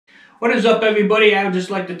What is up, everybody? I would just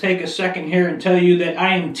like to take a second here and tell you that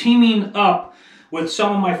I am teaming up with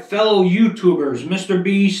some of my fellow YouTubers, Mr.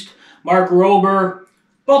 Beast, Mark Rober,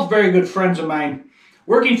 both very good friends of mine,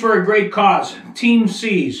 working for a great cause, Team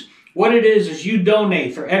C's. What it is you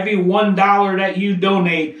donate. For every $1 that you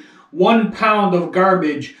donate, 1 pound of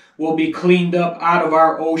garbage will be cleaned up out of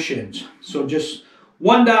our oceans. So just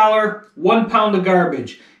 $1, 1 pound of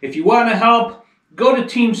garbage. If you want to help, go to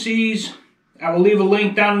Team C's. I will leave a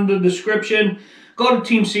link down in the description. Go to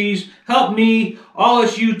Team C's. Help me, all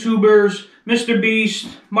us YouTubers, Mr.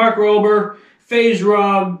 Beast, Mark Rober, FaZe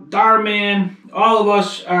Rug, Darman. All of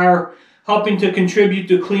us are helping to contribute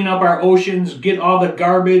to clean up our oceans, get all the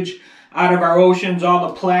garbage out of our oceans, all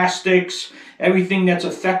the plastics, everything that's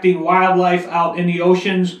affecting wildlife out in the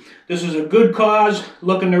oceans. This is a good cause,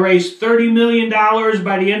 looking to raise $30 million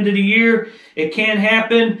by the end of the year. It can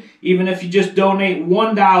happen, even if you just donate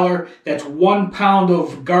 $1, that's 1 pound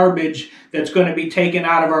of garbage that's going to be taken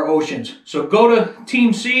out of our oceans. So go to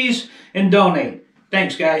Team C's and donate.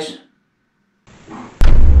 Thanks, guys.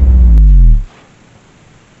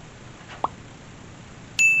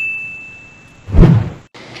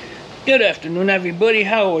 Good afternoon, everybody.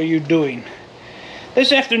 How are you doing?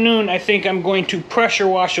 This afternoon, I think I'm going to pressure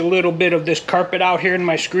wash a little bit of this carpet out here in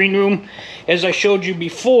my screen room. As I showed you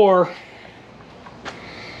before,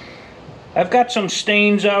 I've got some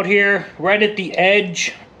stains out here right at the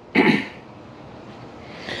edge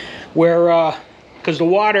where, because the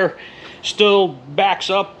water still backs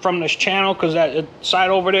up from this channel because that side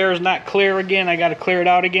over there is not clear again. I got to clear it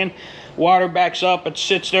out again. Water backs up. It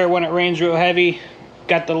sits there when it rains real heavy.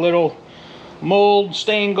 Got the little mold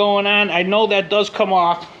stain going on. I know that does come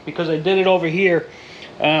off because I did it over here.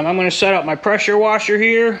 I'm going to set up my pressure washer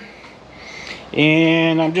here,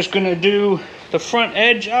 and I'm just going to do the front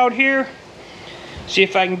edge out here, see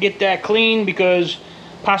if I can get that clean, because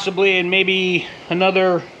possibly in maybe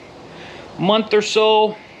another month or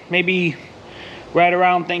so, maybe right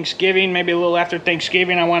around Thanksgiving, maybe a little after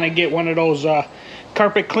Thanksgiving, I want to get one of those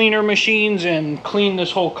carpet cleaner machines and clean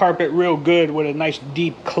this whole carpet real good with a nice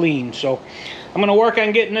deep clean. So I'm going to work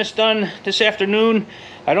on getting this done this afternoon.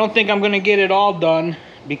 I don't think I'm going to get it all done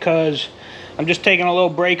because I'm just taking a little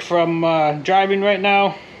break from driving right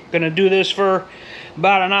now. Going to do this for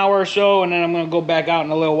about an hour or so, and then I'm going to go back out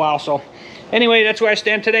in a little while. So anyway, that's where I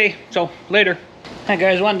stand today. So later. Hi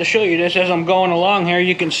guys, wanted to show you this as I'm going along here.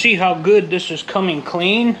 You can see how good this is coming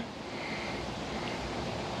clean,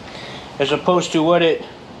 as opposed to what it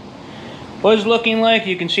was looking like.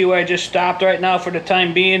 You can see where I just stopped right now for the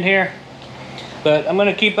time being here. But I'm going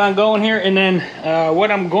to keep on going here, and then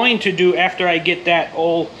what I'm going to do after I get that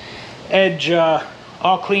old edge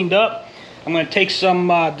all cleaned up, I'm going to take some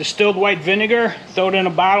distilled white vinegar, throw it in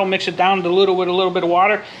a bottle, mix it down with a little bit of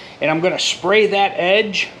water, and I'm going to spray that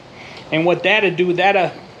edge. And what that'll do,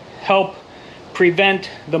 that'll help prevent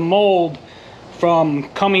the mold from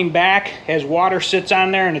coming back as water sits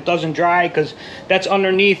on there and it doesn't dry, because that's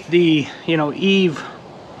underneath the eave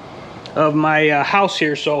of my house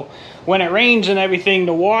here. So when it rains and everything,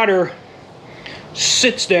 the water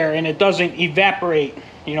sits there and it doesn't evaporate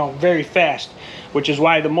very fast, which is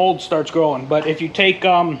why the mold starts growing. But if you take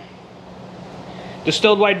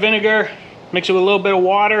distilled white vinegar, mix it with a little bit of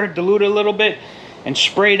water, dilute it a little bit, and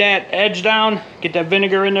spray that edge down, get that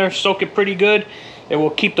vinegar in there, soak it pretty good, it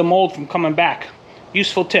will keep the mold from coming back.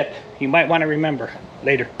 Useful tip you might want to remember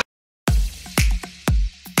later.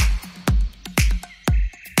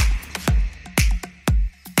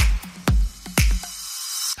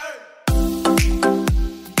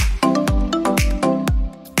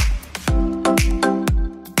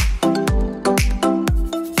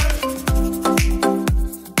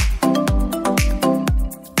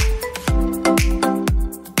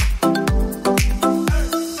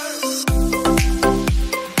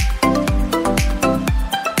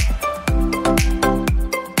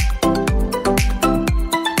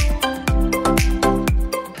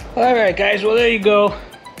 Alright guys, well there you go.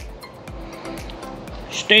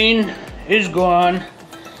 Stain is gone.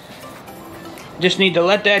 Just need to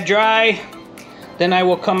let that dry. Then I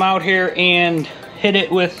will come out here and hit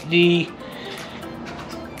it with the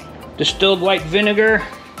distilled white vinegar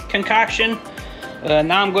concoction.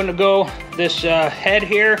 Now I'm going to go this head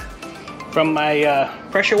here from my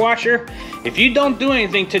pressure washer. If you don't do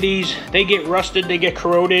anything to these, they get rusted, they get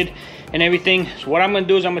corroded and everything. So what I'm going to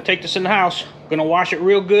do is I'm going to take this in the house. I'm going to wash it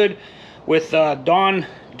real good with Dawn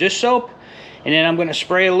dish soap, and then I'm going to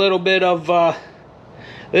spray a little bit of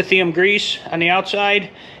lithium grease on the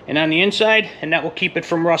outside and on the inside, and that will keep it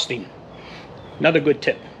from rusting. Another good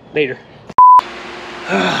tip. Later.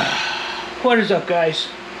 What is up, guys?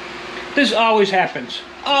 This always happens.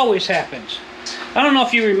 Always happens. I don't know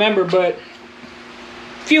if you remember, but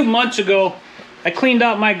a few months ago, I cleaned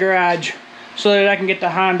out my garage so that I can get the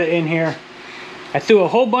Honda in here. I threw a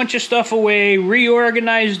whole bunch of stuff away,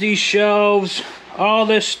 reorganized these shelves, all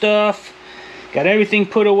this stuff. Got everything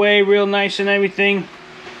put away real nice and everything.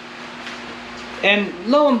 And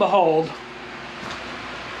lo and behold,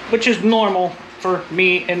 which is normal for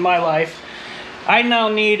me in my life, I now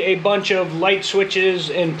need a bunch of light switches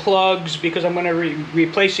and plugs because I'm going to be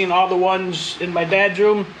replacing all the ones in my dad's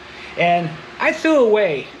room. And I threw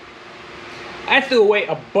away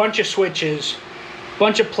a bunch of switches,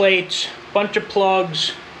 bunch of plates, bunch of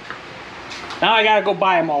plugs. Now I gotta go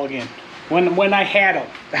buy them all again. When I had them,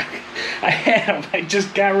 I had them. I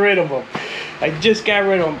just got rid of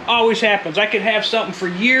them. Always happens. I could have something for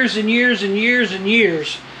years and years and years and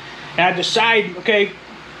years, and I decide, okay,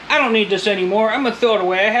 I don't need this anymore. I'm gonna throw it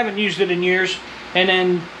away. I haven't used it in years, and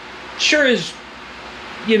then, sure as,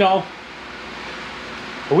 you know,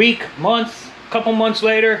 a week, month, a couple months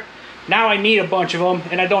later, now I need a bunch of them,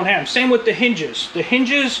 and I don't have them. Same with the hinges. The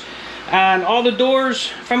hinges on all the doors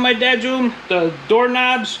from my dad's room, the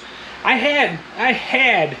doorknobs, I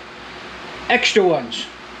had extra ones.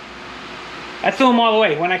 I threw them all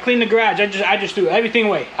away. When I cleaned the garage, I just threw everything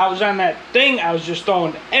away. I was on that thing, I was just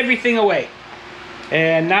throwing everything away.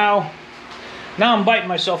 And now I'm biting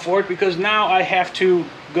myself for it because now I have to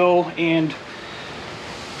go and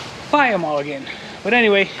buy them all again. But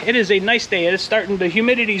anyway, it is a nice day. It is starting, the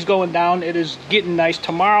humidity's going down. It is getting nice.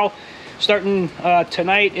 Tomorrow, starting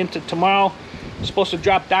tonight into tomorrow, it's supposed to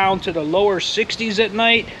drop down to the lower 60s at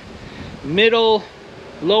night, middle,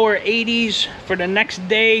 lower 80s for the next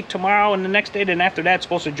day, tomorrow and the next day. Then after that, it's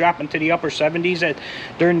supposed to drop into the upper 70s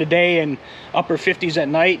during the day and upper 50s at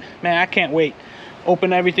night. Man, I can't wait.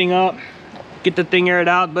 Open everything up, get the thing aired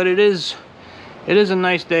out. But it is a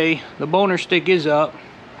nice day. The boner stick is up.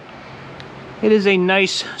 It is a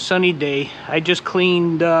nice sunny day. I just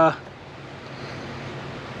cleaned the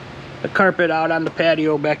carpet out on the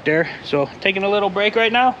patio back there. So taking a little break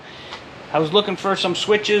right now. I was looking for some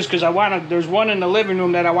switches because there's one in the living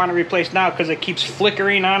room that I want to replace now because it keeps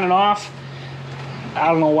flickering on and off. I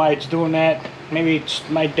don't know why it's doing that. Maybe it's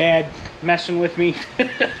my dad messing with me.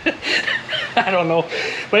 I don't know.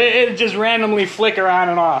 But it just randomly flicker on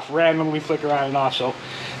and off. So,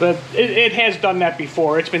 but it has done that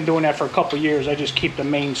before. It's been doing that for a couple years. I just keep the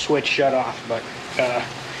main switch shut off. But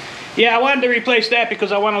yeah, I wanted to replace that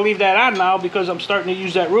because I want to leave that on now because I'm starting to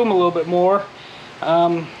use that room a little bit more.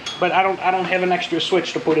 But I don't have an extra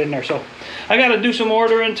switch to put in there. So I got to do some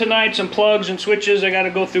ordering tonight, some plugs and switches. I got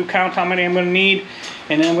to go through, count how many I'm going to need.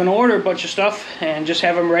 And then I'm going to order a bunch of stuff and just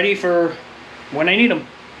have them ready for when I need them.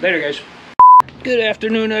 Later, guys. Good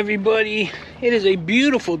afternoon, everybody. It is a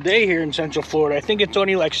beautiful day here in Central Florida. I think it's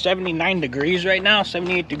only like 79 degrees right now,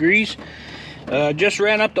 78 degrees. Just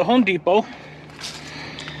ran up to Home Depot.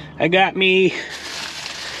 I got me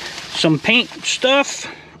some paint stuff.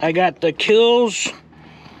 I got the Kills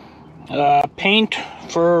paint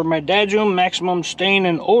for my dad's room, maximum stain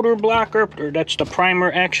and odor blocker, or that's the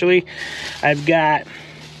primer actually. I've got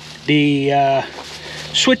the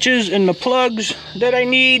switches and the plugs that I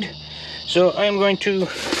need. So I'm going to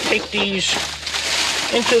take these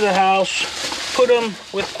into the house, put them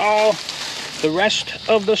with all the rest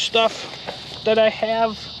of the stuff that I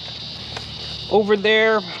have over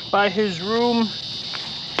there by his room,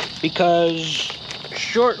 because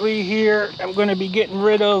shortly here I'm going to be getting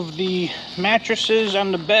rid of the mattresses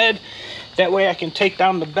on the bed. That way I can take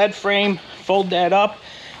down the bed frame, fold that up.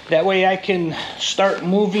 That way I can start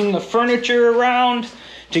moving the furniture around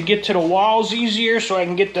to get to the walls easier so I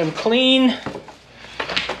can get them clean.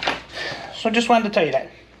 So just wanted to tell you that.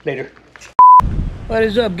 Later. What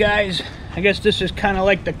is up, guys? I guess this is kind of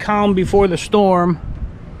like the calm before the storm.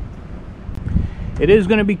 It is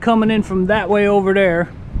going to be coming in from that way over there.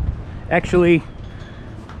 Actually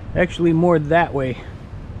more that way.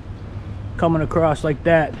 Coming across like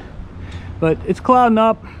that. But it's clouding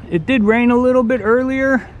up. It did rain a little bit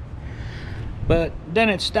earlier, but then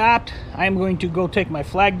it stopped. I'm going to go take my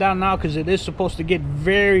flag down now because it is supposed to get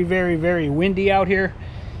very, very, very windy out here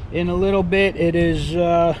in a little bit. It is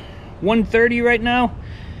 1:30 right now.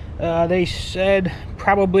 They said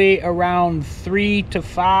probably around 3 to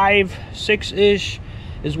 5, 6-ish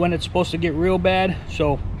is when it's supposed to get real bad.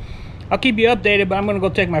 So I'll keep you updated, but I'm going to go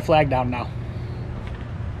take my flag down now.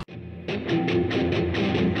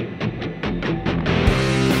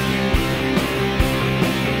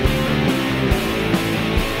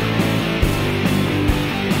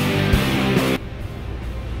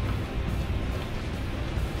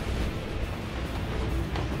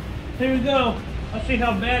 Here we go. I'll show see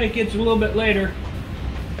how bad it gets a little bit later.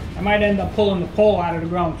 I might end up pulling the pole out of the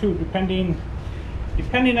ground too, depending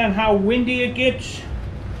on how windy it gets.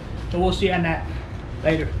 So we'll see on that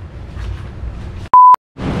later.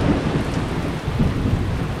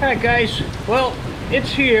 Alright guys, well,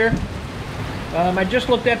 it's here. I just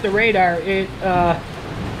looked at the radar. It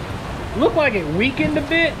looked like it weakened a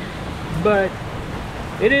bit, but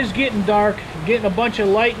it is getting dark, getting a bunch of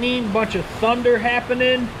lightning, bunch of thunder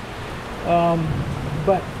happening.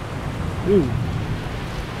 But ooh.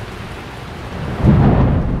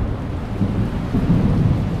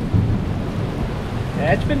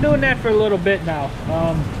 Yeah, it's been doing that for a little bit now.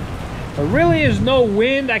 There really is no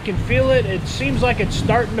wind. I can feel it. It seems like it's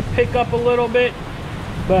starting to pick up a little bit,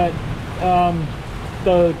 but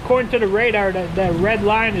according to the radar, that red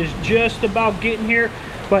line is just about getting here,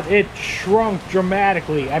 but it shrunk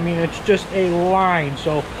dramatically. I mean, it's just a line.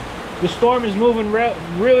 So the storm is moving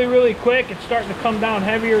really, really quick. It's starting to come down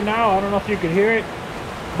heavier now. I don't know if you can hear it,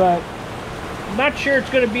 but I'm not sure it's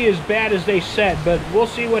going to be as bad as they said, but we'll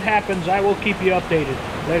see what happens. I will keep you updated.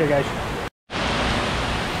 Later, guys.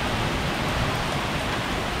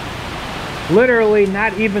 Literally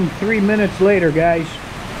not even 3 minutes later, guys.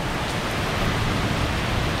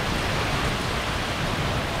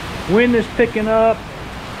 Wind is picking up,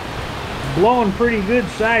 blowing pretty good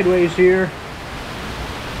sideways here.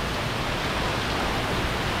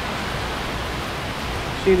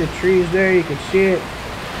 See the trees there, you can see it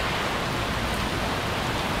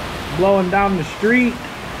blowing down the street.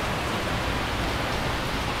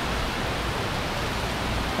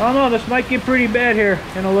 I don't know, this might get pretty bad here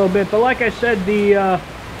in a little bit, but like I said, the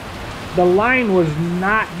line was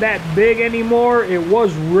not that big anymore. It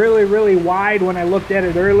was really, really wide when I looked at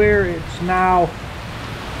it earlier. It's now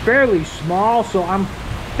fairly small, so I'm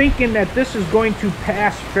thinking that this is going to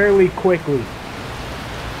pass fairly quickly.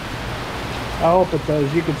 I hope it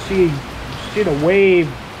does. You can see the wave,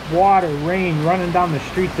 water, rain running down the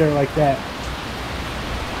street there like that.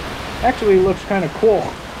 Actually looks kind of cool.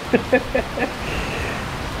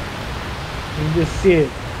 You can just see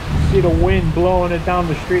it. See the wind blowing it down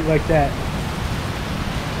the street like that.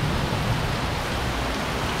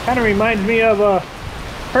 Kind of reminds me of a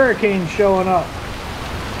hurricane showing up.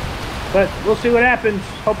 But we'll see what happens.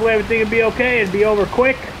 Hopefully everything will be okay and be over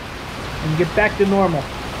quick and get back to normal.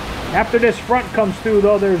 After this front comes through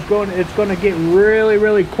though, it's going to get really,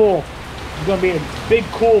 really cool. It's going to be a big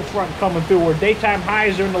cool front coming through where daytime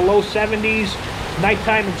highs are in the low 70s.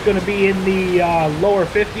 Nighttime it's going to be in the lower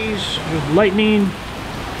 50s with lightning.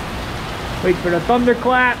 Wait for the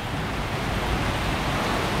thunderclap.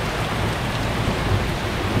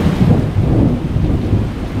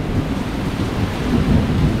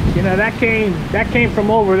 You know, that came from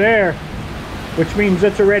over there, which means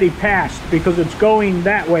it's already passed because it's going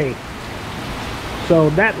that way. So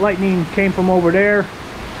that lightning came from over there.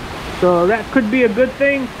 So that could be a good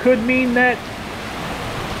thing. Could mean that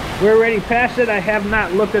we're already past it. I have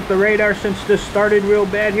not looked at the radar since this started real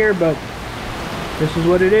bad here, but this is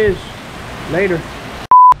what it is. Later.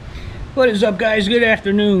 What is up, guys? Good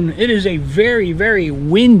afternoon. It is a very, very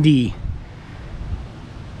windy,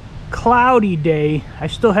 cloudy day. I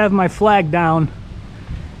still have my flag down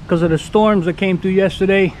because of the storms that came through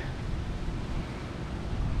yesterday.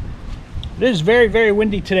 It is very, very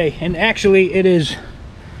windy today, and actually it is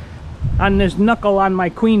on this knuckle on my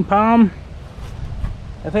queen palm.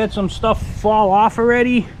 I've had some stuff fall off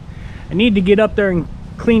already. I need to get up there and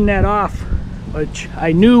clean that off, which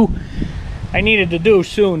I knew I needed to do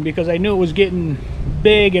soon because I knew it was getting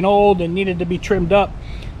big and old and needed to be trimmed up.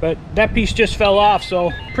 But that piece just fell off,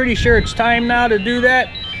 so pretty sure it's time now to do that.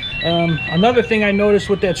 Another thing I noticed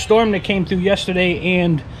with that storm that came through yesterday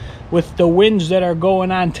and with the winds that are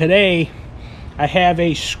going on today, I have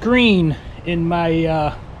a screen in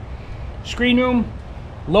my screen room,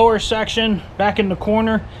 lower section, back in the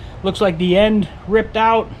corner. Looks like the end ripped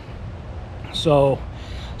out. So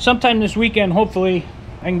sometime this weekend, hopefully,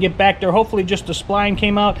 I can get back there. Hopefully just the spline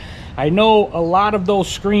came out. I know a lot of those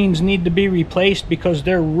screens need to be replaced because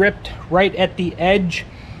they're ripped right at the edge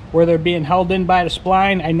where they're being held in by the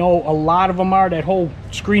spline. I know a lot of them are. That whole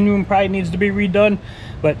screen room probably needs to be redone,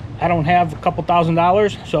 but I don't have a couple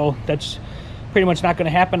 $1,000, so that's pretty much not going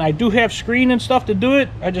to happen. I do have screen and stuff to do it.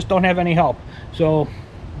 I just don't have any help. So,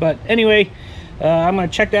 but anyway, I'm going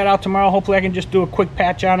to check that out tomorrow. Hopefully I can just do a quick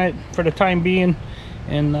patch on it for the time being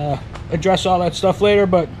and address all that stuff later.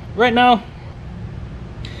 But right now,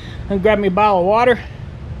 I'm going to grab me a bottle of water,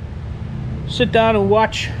 sit down and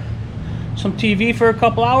watch some TV for a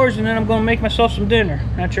couple hours, and then I'm going to make myself some dinner.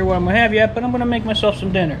 Not sure what I'm going to have yet, but I'm going to make myself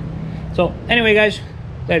some dinner. So anyway, guys,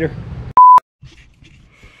 later.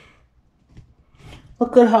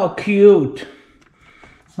 Look at how cute.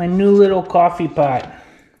 My new little coffee pot.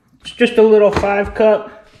 It's just a little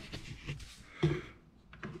 5-cup.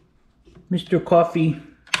 Mr. Coffee.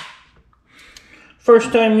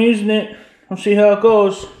 First time using it. We'll see how it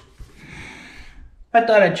goes. I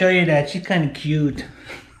thought I'd show you that. She's kind of cute.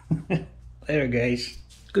 Later, guys.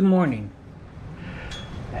 Good morning.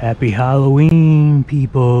 Happy Halloween,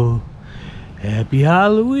 people. Happy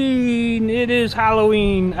Halloween. It is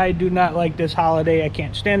Halloween. I do not like this holiday. I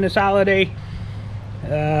can't stand this holiday.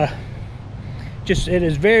 It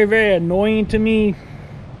is very, very annoying to me.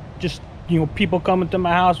 Just, you know, people coming to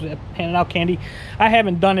my house handing out candy. I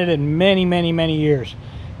haven't done it in many, many, many years.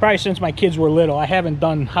 Probably since my kids were little. I haven't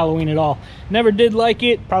done Halloween at all. Never did like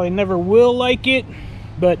it. Probably never will like it.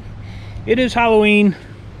 But it is Halloween.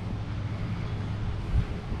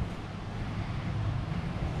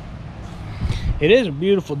 It is a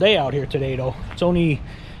beautiful day out here today, though. It's only,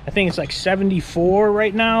 I think it's like 74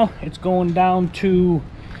 right now. It's going down to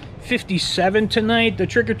 57 tonight. The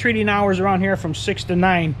trick-or-treating hours around here from 6 to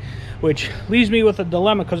 9, which leaves me with a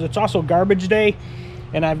dilemma because it's also garbage day.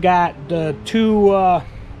 And I've got the two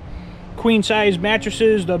queen-size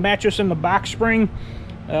mattresses, the mattress and the box spring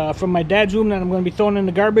from my dad's room that I'm going to be throwing in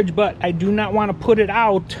the garbage. But I do not want to put it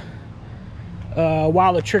out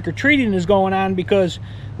while the trick-or-treating is going on, because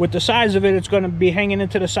with the size of it, it's going to be hanging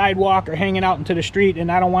into the sidewalk or hanging out into the street,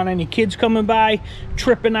 and I don't want any kids coming by,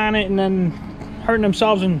 tripping on it, and then hurting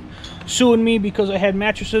themselves and suing me because I had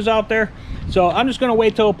mattresses out there. So I'm just going to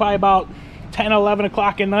wait till probably about 10, 11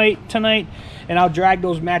 o'clock at night tonight, and I'll drag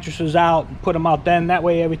those mattresses out and put them out then. That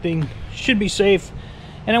way everything should be safe,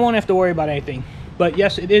 and I won't have to worry about anything. But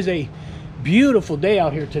yes, it is a beautiful day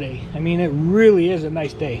out here today. I mean, it really is a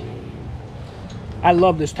nice day. I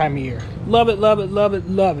love this time of year. Love it, love it, love it,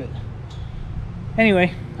 love it.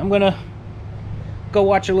 Anyway, I'm gonna go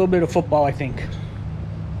watch a little bit of football, I think.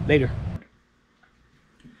 Later.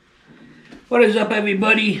 What is up,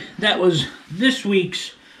 everybody? That was this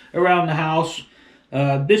week's Around the House.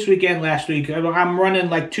 This week and last week. I'm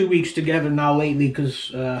running like 2 weeks together now lately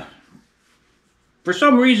because for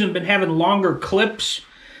some reason been having longer clips,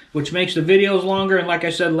 which makes the videos longer. And like I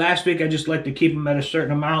said last week, I just like to keep them at a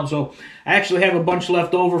certain amount. So I actually have a bunch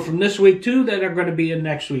left over from this week too that are going to be in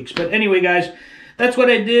next week's. But anyway, guys, that's what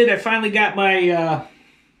I did. I finally got my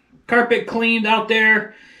carpet cleaned out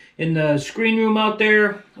there in the screen room out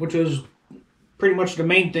there, which was pretty much the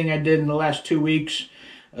main thing I did in the last 2 weeks.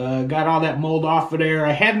 Got all that mold off of there.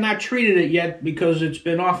 I have not treated it yet because it's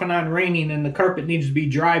been off and on raining, and the carpet needs to be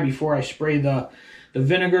dry before I spray the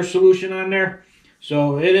vinegar solution on there.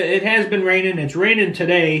 So it has been raining. It's raining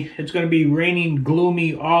today. It's going to be raining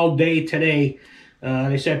gloomy all day today.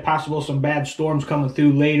 They said possible some bad storms coming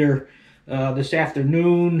through later this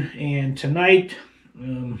afternoon and tonight.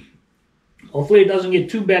 Hopefully it doesn't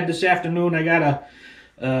get too bad this afternoon. I got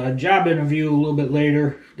a job interview a little bit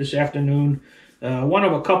later this afternoon. One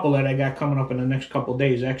of a couple that I got coming up in the next couple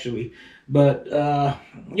days, actually. But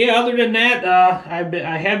yeah, other than that,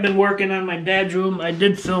 I have been working on my dad's room. I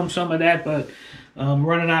did film some of that, but I'm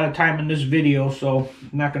running out of time in this video, so I'm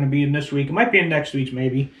not going to be in this week. It might be in next week's,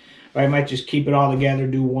 maybe. Or I might just keep it all together,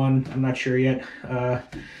 do one. I'm not sure yet.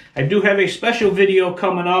 I do have a special video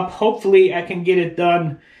coming up. Hopefully, I can get it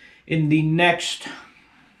done in the next,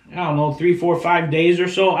 I don't know, 3, 4, 5 days or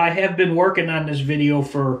so. I have been working on this video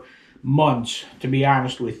for months, to be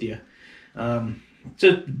honest with you. It's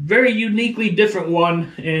a very uniquely different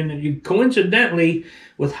one, and coincidentally,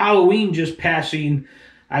 with Halloween just passing,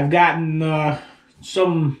 I've gotten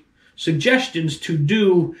some suggestions to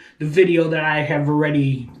do the video that I have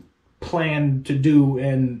already planned to do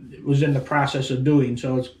and was in the process of doing.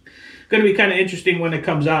 So it's going to be kind of interesting when it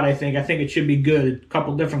comes out, I think. I think it should be good. A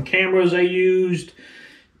couple different cameras I used.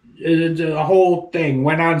 It's a whole thing.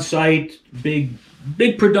 Went on site.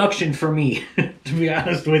 Big production for me, to be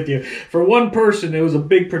honest with you. For one person, it was a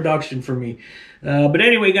big production for me. But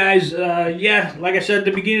anyway, guys, yeah, like I said at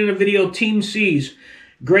the beginning of the video, Team C's.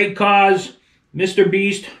 Great cause. Mr.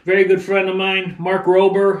 Beast, very good friend of mine. Mark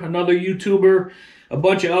Rober, another YouTuber. A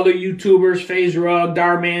bunch of other YouTubers. FaZe Rug,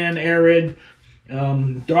 Darman, Arid.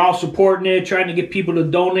 They're all supporting it, trying to get people to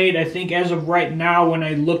donate. I think as of right now, when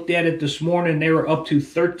I looked at it this morning, they were up to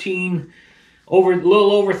a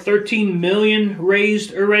little over 13 million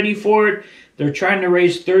raised already for it. They're trying to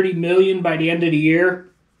raise 30 million by the end of the year.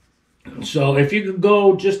 So if you could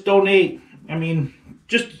go just donate, I mean,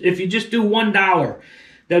 if you just do $1,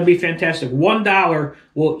 that'd be fantastic. $1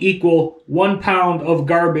 will equal 1 pound of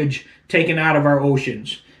garbage taken out of our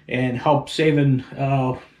oceans and help saving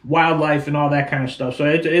wildlife and all that kind of stuff. So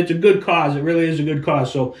it's a good cause. It really is a good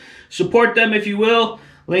cause. So support them if you will.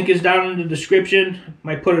 Link is down in the description.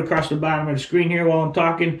 Might put it across the bottom of the screen here while I'm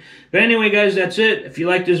talking. But anyway, guys, that's it. If you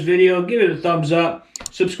like this video, give it a thumbs up.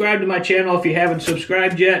 Subscribe to my channel if you haven't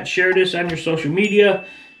subscribed yet. Share this on your social media.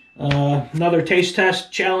 Another taste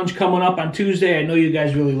test challenge coming up on Tuesday. I know you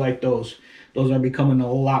guys really like those. Those are becoming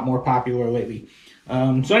a lot more popular lately.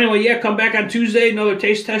 So anyway, yeah, come back on Tuesday, another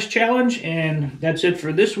taste test challenge. And that's it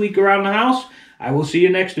for this week around the house. I will see you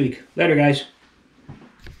next week. Later, guys.